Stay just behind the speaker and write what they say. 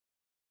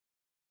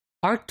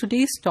Our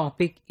today's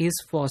topic is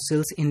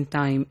fossils in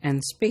time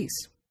and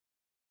space.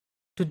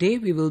 Today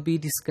we will be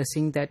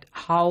discussing that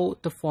how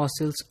the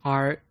fossils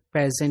are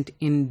present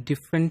in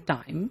different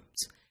times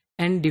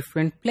and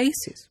different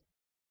places.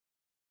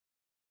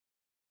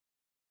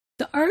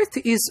 The Earth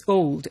is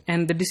old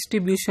and the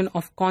distribution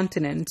of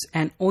continents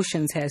and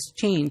oceans has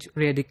changed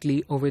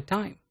radically over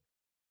time.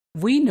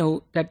 We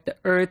know that the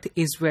Earth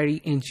is a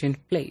very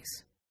ancient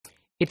place.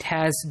 It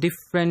has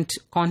different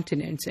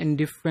continents and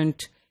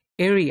different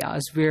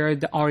areas where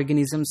the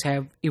organisms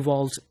have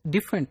evolved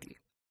differently.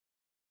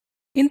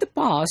 In the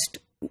past,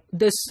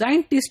 the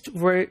scientists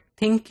were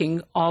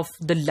thinking of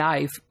the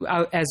life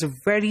as a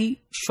very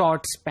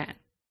short span.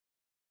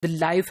 The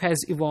life has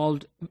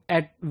evolved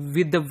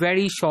with a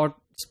very short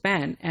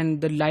span, and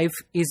the life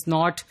is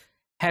not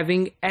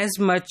having as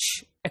much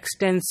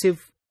extensive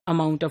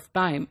amount of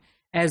time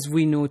as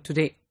we know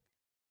today.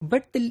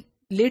 But the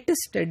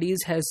latest studies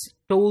has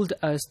told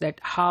us that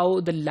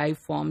how the life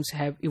forms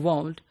have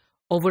evolved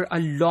over a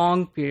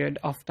long period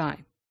of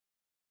time.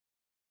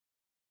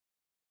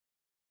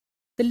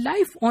 The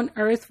life on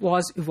Earth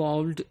was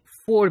evolved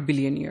 4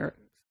 billion years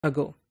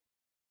ago,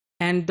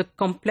 and the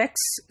complex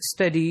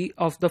study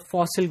of the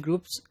fossil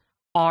groups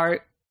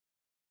are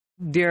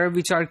there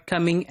which are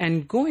coming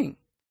and going.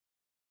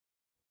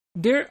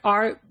 There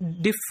are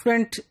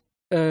different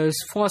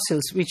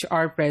fossils which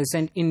are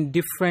present in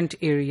different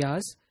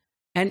areas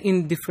and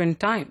in different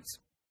times,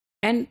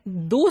 and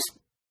those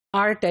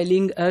are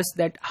telling us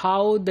that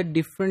how the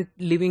different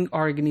living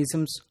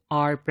organisms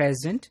are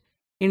present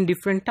in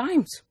different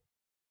times.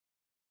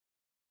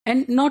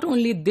 And not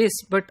only this,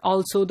 but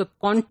also the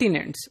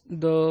continents,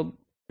 the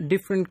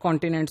different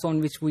continents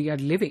on which we are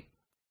living,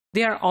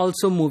 they are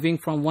also moving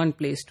from one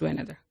place to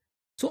another.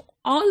 So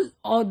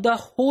all the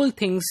whole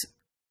things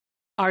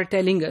are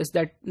telling us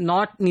that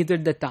neither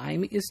the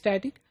time is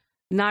static,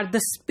 nor the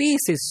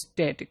space is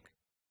static.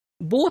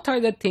 Both are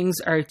the things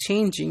are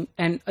changing,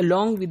 and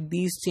along with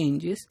these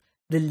changes,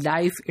 the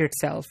life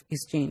itself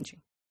is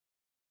changing.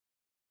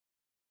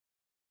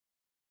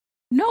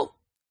 Now,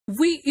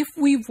 if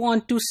we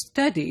want to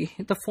study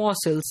the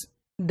fossils,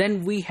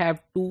 then we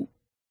have to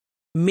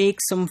make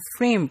some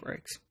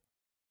frameworks.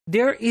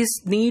 There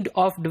is need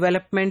of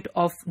development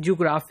of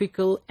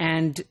geographical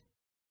and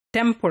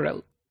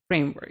temporal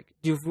framework.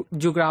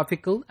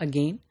 Geographical,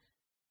 again,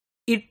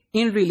 it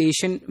in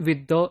relation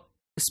with the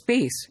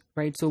space,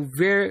 right? So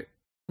where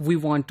we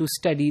want to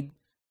study,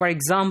 for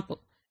example,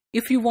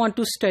 if you want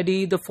to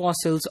study the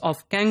fossils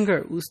of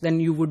kangaroos,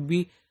 then you would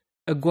be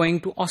going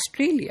to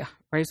Australia,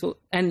 right? So,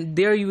 and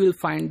there you will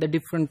find the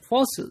different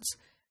fossils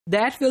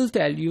that will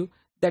tell you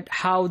that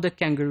how the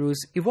kangaroos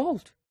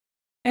evolved.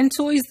 And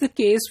so is the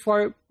case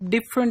for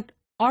different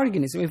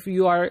organisms. If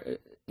you are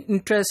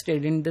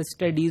interested in the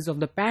studies of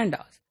the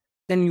pandas,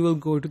 then you will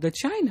go to the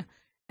China.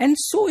 And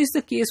so is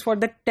the case for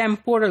the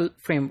temporal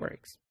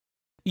frameworks.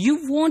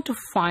 You want to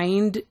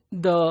find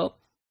the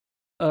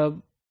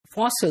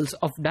fossils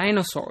of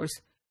dinosaurs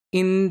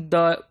in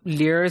the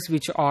layers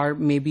which are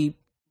maybe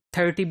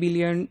 30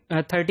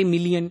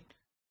 million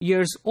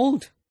years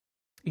old.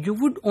 You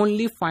would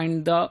only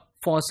find the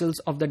fossils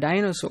of the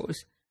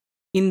dinosaurs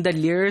in the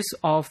layers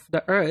of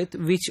the Earth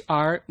which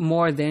are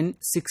more than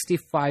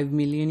 65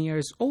 million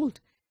years old.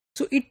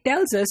 So it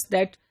tells us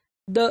that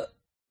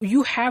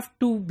you have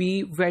to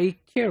be very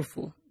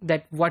careful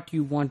that what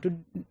you want to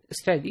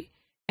study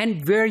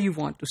and where you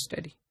want to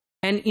study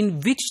and in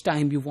which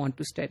time you want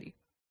to study.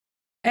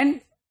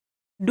 And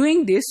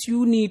doing this,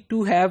 you need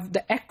to have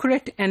the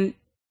accurate and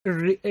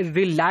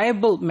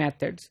reliable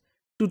methods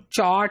to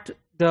chart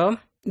the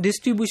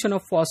distribution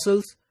of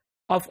fossils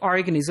of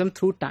organisms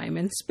through time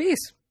and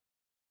space.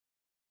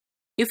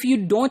 If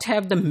you don't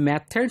have the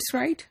methods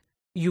right,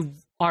 you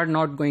are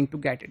not going to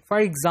get it. For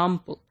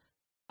example,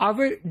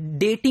 our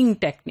dating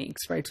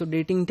techniques, right? So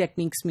dating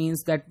techniques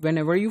means that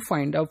whenever you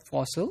find a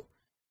fossil,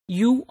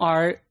 you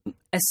are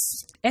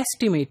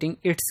estimating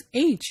its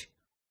age.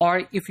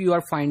 Or if you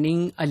are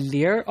finding a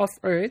layer of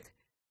Earth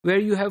where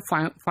you have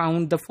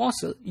found the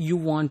fossil, you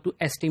want to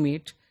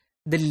estimate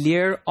the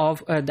layer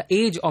of the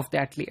age of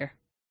that layer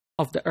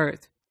of the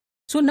Earth.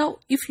 So now,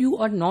 if you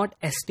are not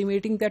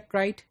estimating that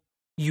right,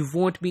 you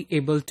won't be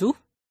able to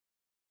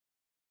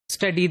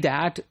study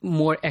that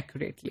more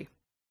accurately.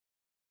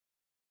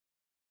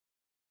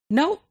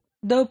 Now,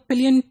 the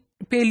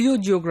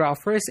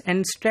Paleogeographers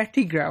and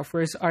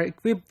Stratigraphers are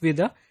equipped with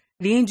a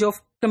range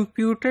of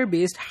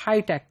computer-based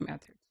high-tech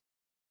methods.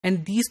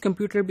 And these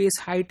computer-based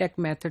high-tech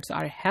methods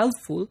are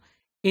helpful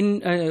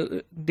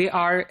they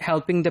are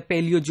helping the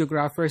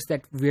paleogeographers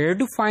that where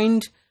to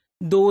find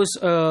those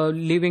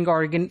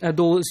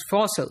those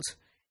fossils.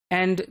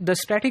 And the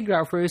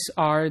stratigraphers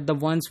are the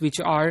ones which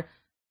are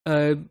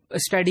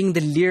studying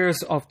the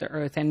layers of the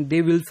Earth, and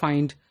they will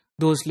find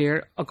those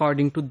layers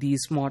according to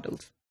these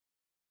models.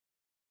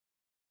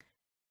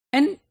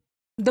 And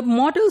the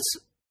models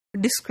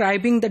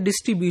describing the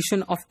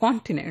distribution of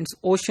continents,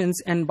 oceans,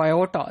 and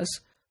biotas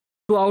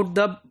throughout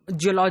the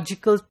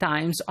geological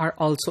times are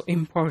also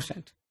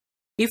important.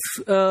 if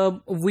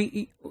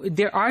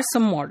there are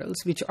some models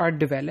which are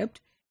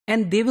developed,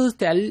 and they will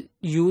tell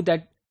you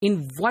that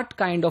in what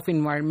kind of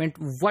environment,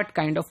 what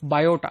kind of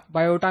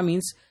biota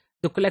means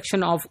the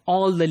collection of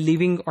all the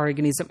living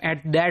organism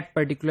at that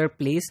particular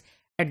place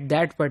at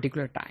that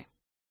particular time.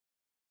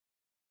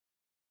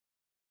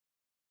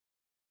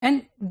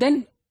 And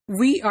then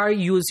we are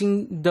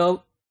using the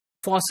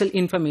fossil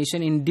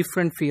information in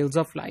different fields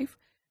of life,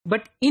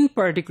 but in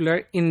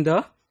particular in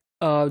the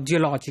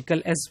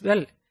geological as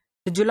well.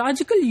 The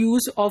geological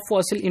use of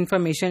fossil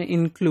information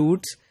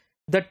includes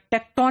the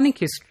tectonic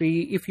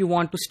history. If you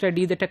want to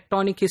study the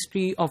tectonic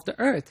history of the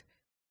earth,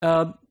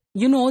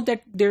 you know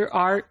that there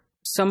are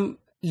some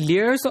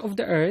layers of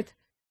the earth,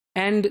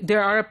 and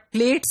there are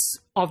plates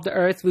of the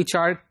earth which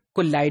are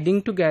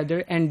colliding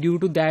together, and due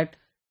to that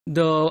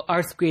the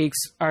earthquakes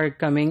are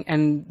coming,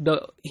 and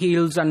the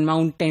hills and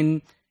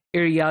mountain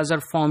areas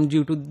are formed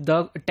due to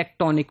the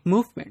tectonic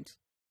movements.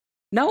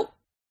 Now,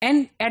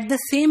 and at the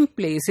same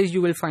places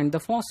you will find the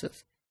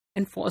fossils,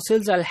 and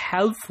fossils are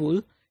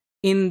helpful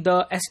in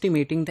the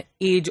estimating the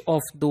age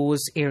of those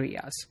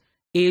areas,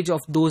 age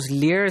of those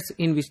layers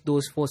in which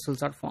those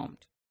fossils are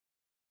formed.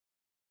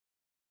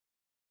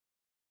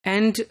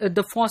 And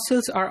the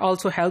fossils are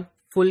also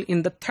helpful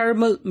in the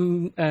thermal,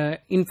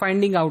 in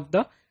finding out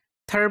the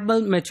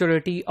thermal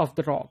maturity of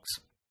the rocks.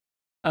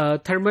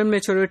 Thermal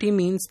maturity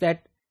means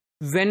that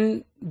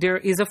when there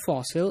is a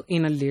fossil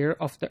in a layer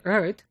of the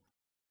earth,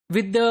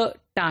 with the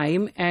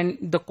time and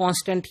the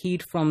constant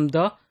heat from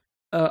the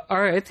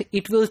earth,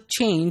 it will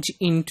change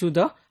into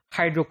the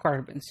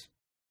hydrocarbons,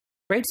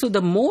 right? So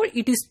the more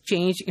it is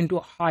changed into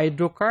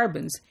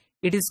hydrocarbons,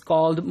 it is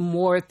called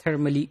more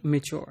thermally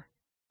mature,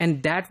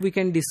 and that we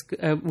can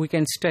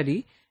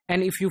study.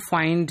 And if you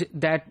find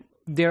that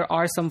there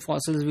are some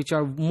fossils which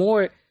are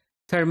more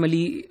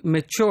thermally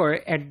mature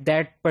at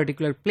that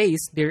particular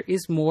place, there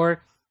is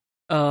more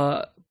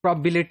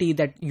probability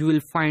that you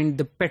will find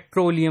the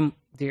petroleum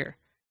there,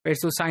 right?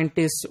 So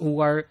scientists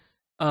who are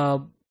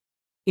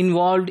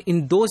involved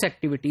in those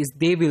activities,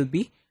 they will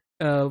be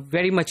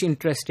very much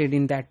interested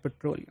in that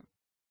petroleum.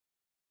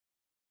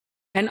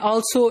 And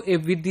also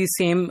with the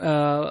same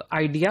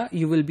idea,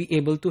 you will be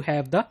able to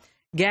have the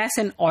gas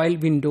and oil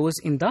windows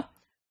in the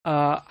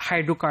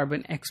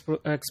hydrocarbon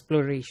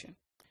exploration,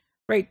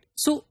 right?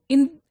 So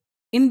in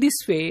this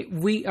way,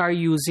 we are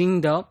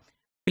using the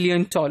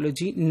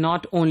paleontology,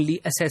 not only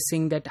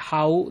assessing that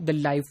how the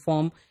life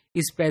form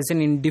is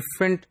present in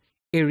different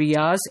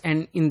areas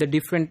and in the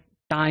different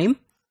time,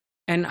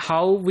 and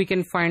how we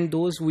can find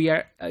those. We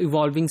are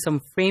evolving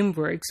some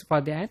frameworks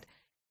for that,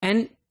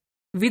 and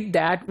with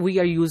that we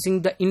are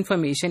using the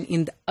information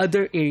in the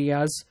other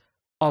areas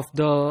of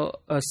the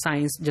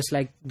science, just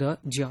like the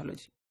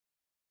geology.